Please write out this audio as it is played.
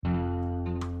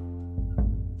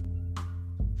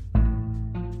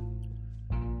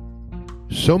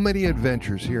So many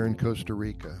adventures here in Costa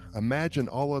Rica. Imagine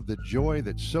all of the joy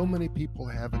that so many people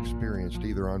have experienced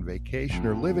either on vacation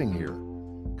or living here.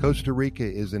 Costa Rica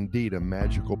is indeed a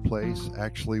magical place,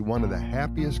 actually one of the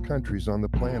happiest countries on the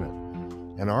planet.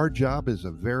 And our job is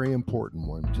a very important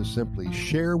one, to simply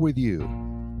share with you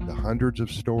the hundreds of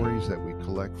stories that we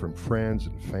collect from friends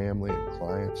and family and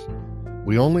clients.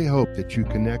 We only hope that you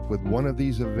connect with one of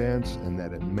these events and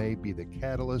that it may be the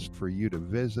catalyst for you to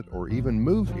visit or even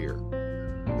move here.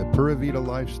 The Pura Vida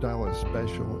lifestyle is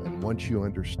special, and once you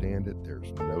understand it,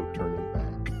 there's no turning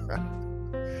back.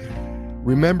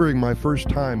 Remembering my first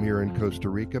time here in Costa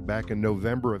Rica back in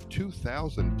November of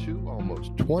 2002,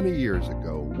 almost 20 years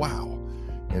ago. Wow,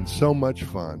 and so much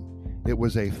fun. It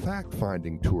was a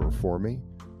fact-finding tour for me.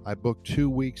 I booked 2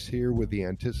 weeks here with the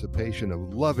anticipation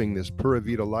of loving this Pura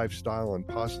Vida lifestyle and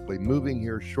possibly moving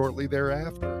here shortly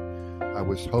thereafter. I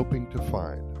was hoping to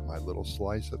find my little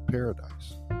slice of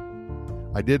paradise.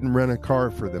 I didn't rent a car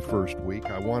for the first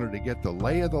week. I wanted to get the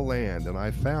lay of the land, and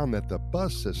I found that the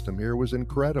bus system here was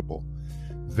incredible.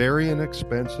 Very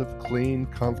inexpensive, clean,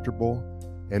 comfortable,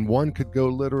 and one could go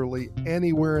literally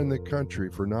anywhere in the country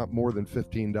for not more than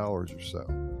 $15 or so.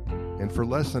 And for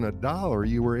less than $1,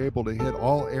 you were able to hit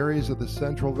all areas of the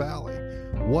Central Valley.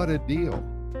 What a deal.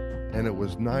 And it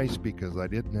was nice because I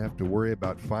didn't have to worry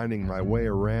about finding my way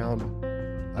around.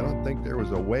 I don't think there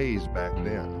was a Waze back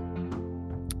then.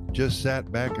 Just sat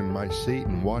back in my seat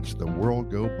and watched the world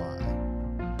go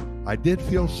by. I did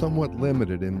feel somewhat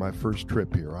limited in my first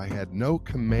trip here. I had no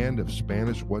command of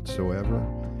Spanish whatsoever,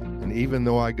 and even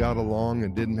though I got along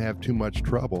and didn't have too much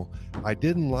trouble, I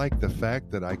didn't like the fact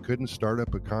that I couldn't start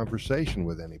up a conversation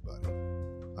with anybody.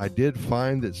 I did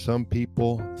find that some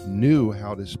people knew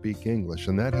how to speak English,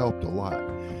 and that helped a lot.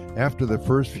 After the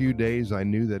first few days, I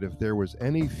knew that if there was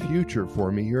any future for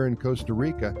me here in Costa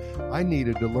Rica, I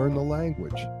needed to learn the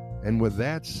language. And with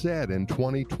that said, in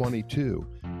 2022,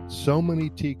 so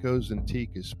many Ticos and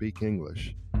Ticas speak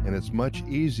English, and it's much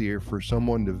easier for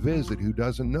someone to visit who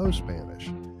doesn't know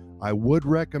Spanish. I would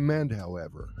recommend,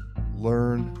 however,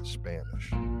 learn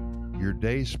Spanish. Your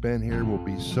day spent here will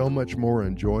be so much more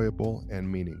enjoyable and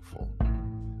meaningful.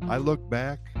 I look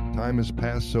back, time has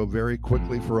passed so very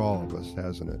quickly for all of us,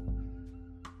 hasn't it?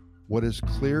 What is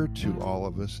clear to all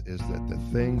of us is that the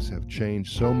things have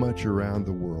changed so much around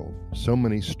the world, so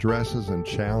many stresses and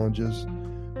challenges.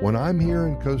 When I'm here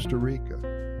in Costa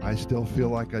Rica, I still feel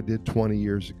like I did 20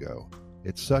 years ago.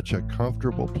 It's such a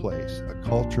comfortable place, a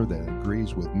culture that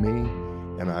agrees with me,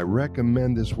 and I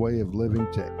recommend this way of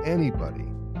living to anybody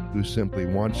who simply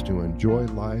wants to enjoy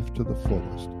life to the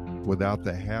fullest without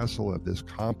the hassle of this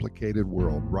complicated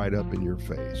world right up in your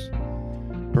face.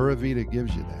 Pura Vida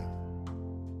gives you that.